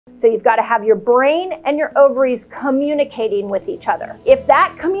So you've got to have your brain and your ovaries communicating with each other. If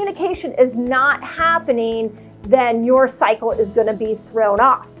that communication is not happening, then your cycle is going to be thrown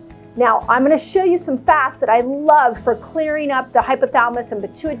off. Now, I'm going to show you some fasts that I love for clearing up the hypothalamus and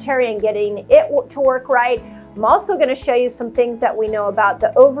pituitary and getting it to work right. I'm also going to show you some things that we know about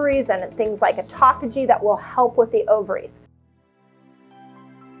the ovaries and things like autophagy that will help with the ovaries.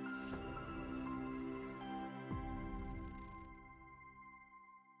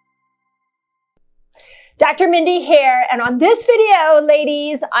 Dr. Mindy here, and on this video,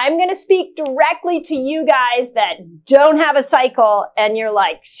 ladies, I'm going to speak directly to you guys that don't have a cycle and you're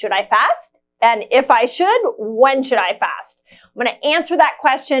like, should I fast? And if I should, when should I fast? I'm going to answer that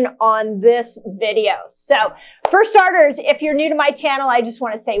question on this video. So for starters, if you're new to my channel, I just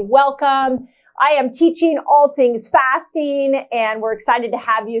want to say welcome. I am teaching all things fasting and we're excited to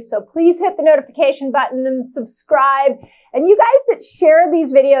have you. So please hit the notification button and subscribe. And you guys that share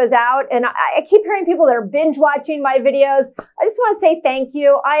these videos out, and I keep hearing people that are binge watching my videos. I just want to say thank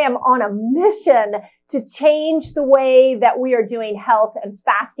you. I am on a mission to change the way that we are doing health, and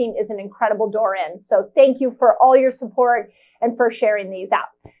fasting is an incredible door in. So thank you for all your support and for sharing these out.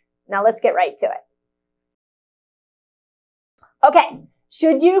 Now let's get right to it. Okay.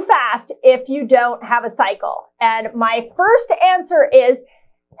 Should you fast if you don't have a cycle? And my first answer is,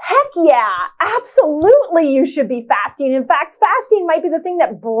 heck yeah, absolutely you should be fasting. In fact, fasting might be the thing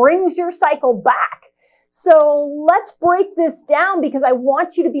that brings your cycle back. So let's break this down because I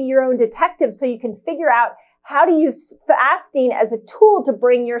want you to be your own detective so you can figure out how to use fasting as a tool to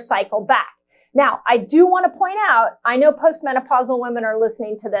bring your cycle back. Now, I do want to point out, I know postmenopausal women are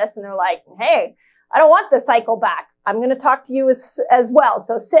listening to this and they're like, hey, I don't want the cycle back. I'm going to talk to you as well,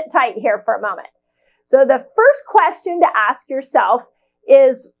 so sit tight here for a moment. So the first question to ask yourself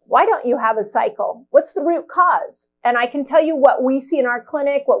is, why don't you have a cycle? What's the root cause? And I can tell you what we see in our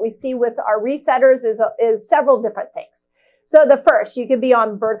clinic, what we see with our resetters is several different things. So the first, you could be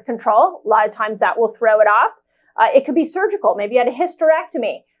on birth control. A lot of times that will throw it off. It could be surgical. Maybe you had a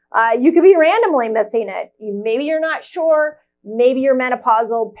hysterectomy. You could be randomly missing it. Maybe you're not sure. Maybe you're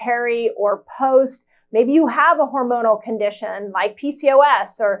menopausal, peri, or post. Maybe you have a hormonal condition like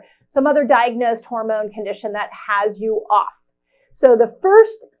PCOS or some other diagnosed hormone condition that has you off. So the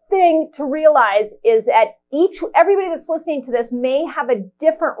first thing to realize is that everybody that's listening to this may have a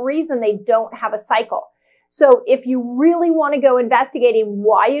different reason they don't have a cycle. So if you really want to go investigating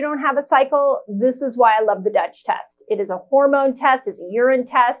why you don't have a cycle, this is why I love the Dutch test. It is a hormone test. It's a urine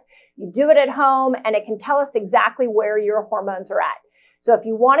test. You do it at home and it can tell us exactly where your hormones are at. So if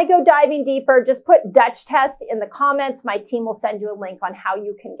you want to go diving deeper, just put Dutch test in the comments. My team will send you a link on how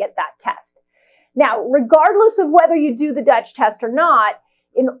you can get that test. Now, regardless of whether you do the Dutch test or not,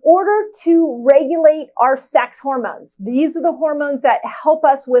 in order to regulate our sex hormones, these are the hormones that help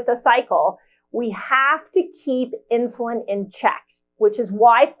us with a cycle, we have to keep insulin in check, which is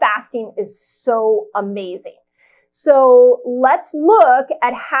why fasting is so amazing. So let's look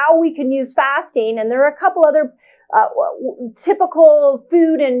at how we can use fasting. And there are a couple other typical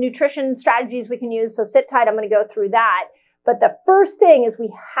food and nutrition strategies we can use. So sit tight, I'm going to go through that. But the first thing is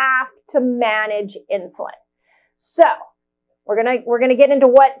we have to manage insulin. So we're going to get into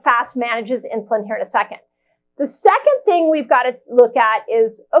what fast manages insulin here in a second. The second thing we've got to look at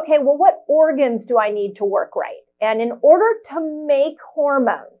is, okay, well, what organs do I need to work right? And in order to make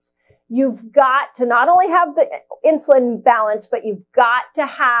hormones, you've got to not only have the insulin balance, but you've got to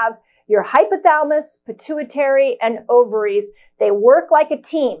have your hypothalamus, pituitary, and ovaries. They work like a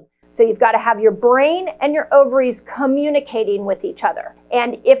team. So you've got to have your brain and your ovaries communicating with each other.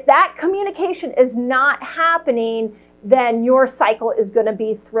 And if that communication is not happening, then your cycle is going to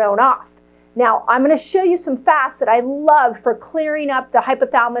be thrown off. Now, I'm going to show you some fasts that I love for clearing up the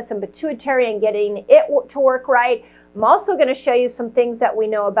hypothalamus and pituitary and getting it to work right. I'm also going to show you some things that we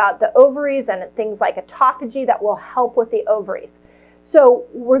know about the ovaries and things like autophagy that will help with the ovaries. So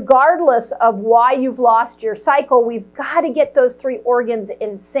regardless of why you've lost your cycle, we've got to get those three organs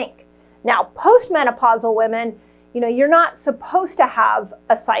in sync. Now, postmenopausal women, you're not supposed to have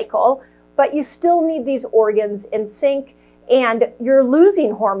a cycle, but you still need these organs in sync, and you're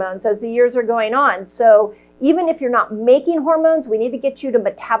losing hormones as the years are going on. So even if you're not making hormones, we need to get you to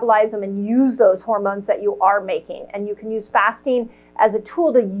metabolize them and use those hormones that you are making. And you can use fasting as a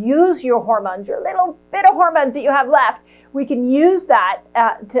tool to use your hormones, your little bit of hormones that you have left. We can use that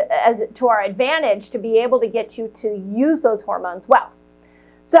to our advantage to be able to get you to use those hormones well.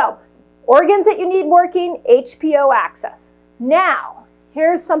 So organs that you need working, HPO axis. Now,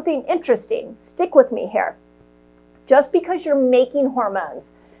 here's something interesting. Stick with me here. Just because you're making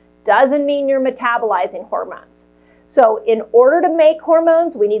hormones doesn't mean you're metabolizing hormones. So in order to make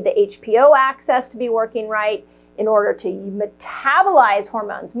hormones, we need the HPO axis to be working right. In order to metabolize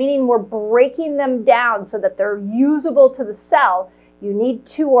hormones, meaning we're breaking them down so that they're usable to the cell, you need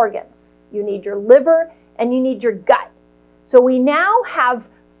two organs. You need your liver and you need your gut. So we now have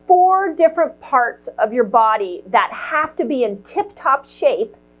 4 different parts of your body that have to be in tip-top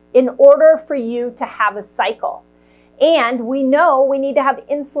shape in order for you to have a cycle. And we know we need to have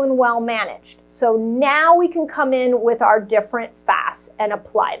insulin well managed. So now we can come in with our different fasts and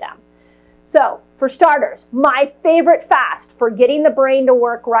apply them. So for starters, my favorite fast for getting the brain to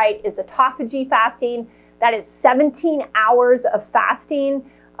work right is autophagy fasting. That is 17 hours of fasting.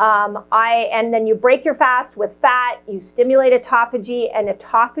 And then you break your fast with fat, you stimulate autophagy, and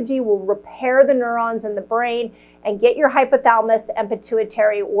autophagy will repair the neurons in the brain and get your hypothalamus and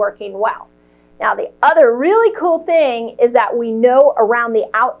pituitary working well. Now, the other really cool thing is that we know around the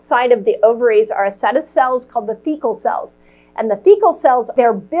outside of the ovaries are a set of cells called the thecal cells. And the thecal cells,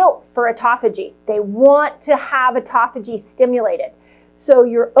 they're built for autophagy. They want to have autophagy stimulated. So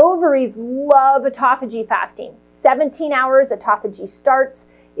your ovaries love autophagy fasting. 17 hours, autophagy starts.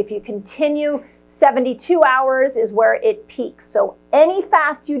 If you continue, 72 hours is where it peaks. So any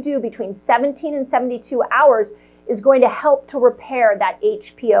fast you do between 17 and 72 hours is going to help to repair that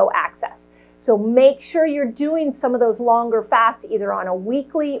HPO axis. So make sure you're doing some of those longer fasts either on a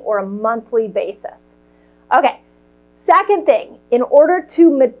weekly or a monthly basis. Okay. Second thing, in order to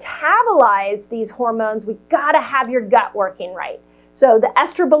metabolize these hormones, we gotta have your gut working right. So the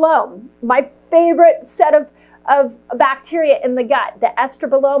estrobolome, my favorite set of bacteria in the gut, the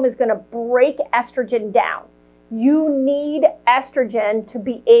estrobolome is gonna break estrogen down. You need estrogen to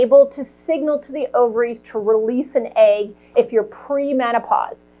be able to signal to the ovaries to release an egg if you're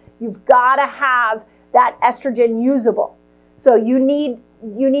pre-menopause. You've gotta have that estrogen usable. So you need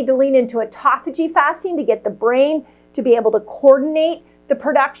to lean into autophagy fasting to get the brain to be able to coordinate the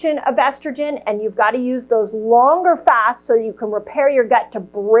production of estrogen, and you've got to use those longer fasts so you can repair your gut to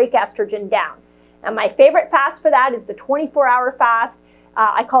break estrogen down. And my favorite fast for that is the 24-hour fast.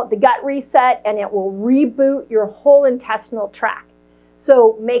 I call it the gut reset, and it will reboot your whole intestinal tract.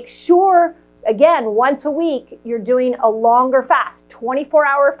 So make sure, again, once a week, you're doing a longer fast,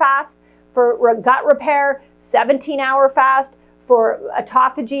 24-hour fast for gut repair, 17-hour fast for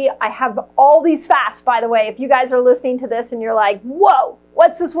autophagy. I have all these fasts, by the way. If you guys are listening to this and you're like, whoa,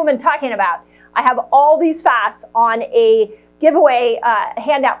 what's this woman talking about? I have all these fasts on a giveaway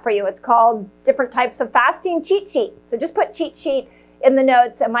handout for you. It's called Different Types of Fasting Cheat Sheet. So just put cheat sheet in the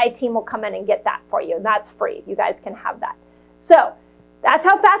notes and my team will come in and get that for you. And that's free. You guys can have that. So that's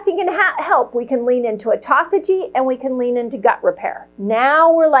how fasting can help. We can lean into autophagy and we can lean into gut repair.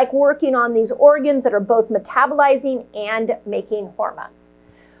 Now we're like working on these organs that are both metabolizing and making hormones.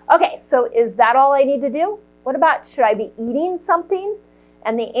 Okay, so is that all I need to do? What about, should I be eating something?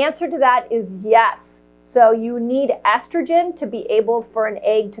 And the answer to that is yes. So you need estrogen to be able for an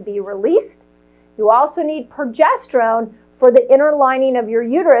egg to be released. You also need progesterone for the inner lining of your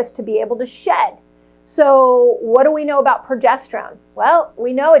uterus to be able to shed. So what do we know about progesterone? Well,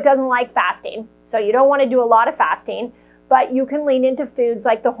 we know it doesn't like fasting, so you don't want to do a lot of fasting, but you can lean into foods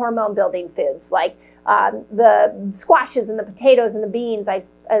like the hormone building foods, like the squashes and the potatoes and the beans,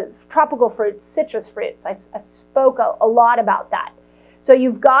 tropical fruits, citrus fruits. I spoke a lot about that. So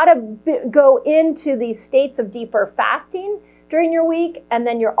you've got to go into these states of deeper fasting during your week, and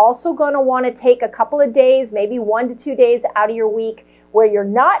then you're also going to want to take a couple of days, maybe 1 to 2 days out of your week where you're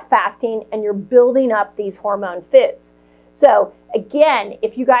not fasting and you're building up these hormone foods. So again,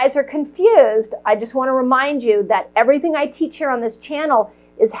 if you guys are confused, I just want to remind you that everything I teach here on this channel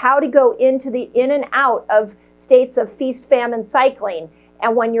is how to go into the in and out of states of feast, famine, cycling.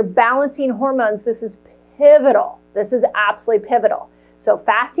 And when you're balancing hormones, this is pivotal. This is absolutely pivotal. So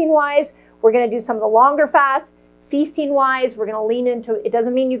fasting wise, we're going to do some of the longer fasts. Feasting wise, we're going to lean into, it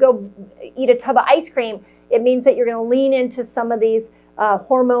doesn't mean you go eat a tub of ice cream. It means that you're going to lean into some of these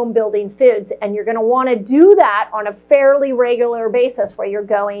hormone building foods, and you're going to want to do that on a fairly regular basis where you're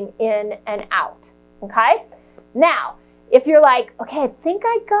going in and out. Okay? Now, if you're like, okay, I think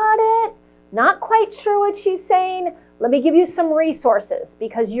I got it, not quite sure what she's saying, let me give you some resources,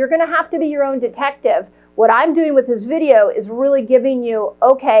 because you're going to have to be your own detective. What I'm doing with this video is really giving you,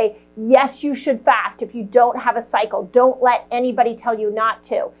 okay, yes, you should fast if you don't have a cycle. Don't let anybody tell you not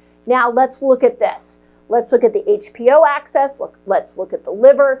to. Now let's look at this. Let's look at the HPO axis. Let's look at the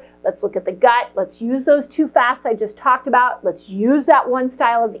liver. Let's look at the gut. Let's use those two fasts I just talked about. Let's use that one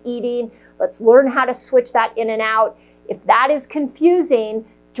style of eating. Let's learn how to switch that in and out. If that is confusing,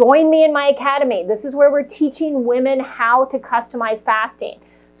 join me in my academy. This is where we're teaching women how to customize fasting.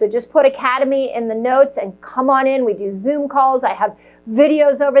 So just put Academy in the notes and come on in. We do Zoom calls. I have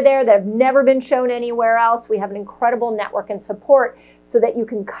videos over there that have never been shown anywhere else. We have an incredible network and support so that you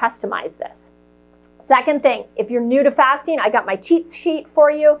can customize this. Second thing, if you're new to fasting, I got my cheat sheet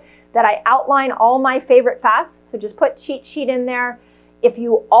for you that I outline all my favorite fasts. So just put cheat sheet in there. If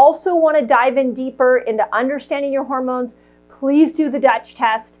you also want to dive in deeper into understanding your hormones, please do the Dutch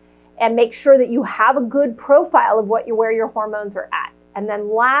test and make sure that you have a good profile of where your hormones are at. And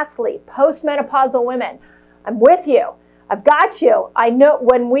then lastly, postmenopausal women, I'm with you. I've got you. I know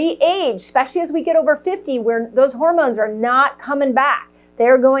when we age, especially as we get over 50, those hormones are not coming back.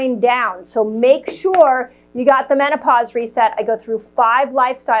 They're going down. So make sure you got the menopause reset. I go through 5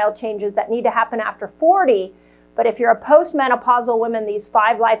 lifestyle changes that need to happen after 40. But if you're a postmenopausal woman, these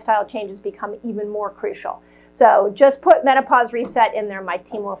 5 lifestyle changes become even more crucial. So just put menopause reset in there. My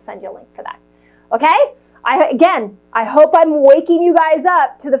team will send you a link for that. Okay? Again, I hope I'm waking you guys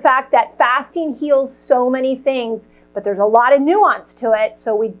up to the fact that fasting heals so many things, but there's a lot of nuance to it.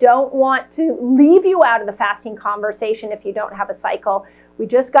 So we don't want to leave you out of the fasting conversation if you don't have a cycle. We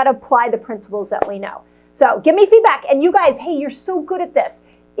just got to apply the principles that we know. So give me feedback. And you guys, hey, you're so good at this.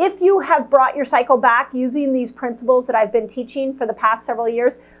 If you have brought your cycle back using these principles that I've been teaching for the past several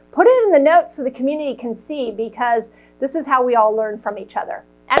years, put it in the notes so the community can see, because this is how we all learn from each other.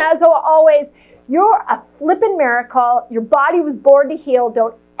 And as always, you're a flippin' miracle. Your body was born to heal.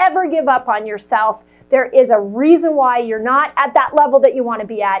 Don't ever give up on yourself. There is a reason why you're not at that level that you want to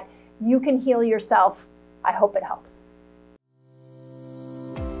be at. You can heal yourself. I hope it helps.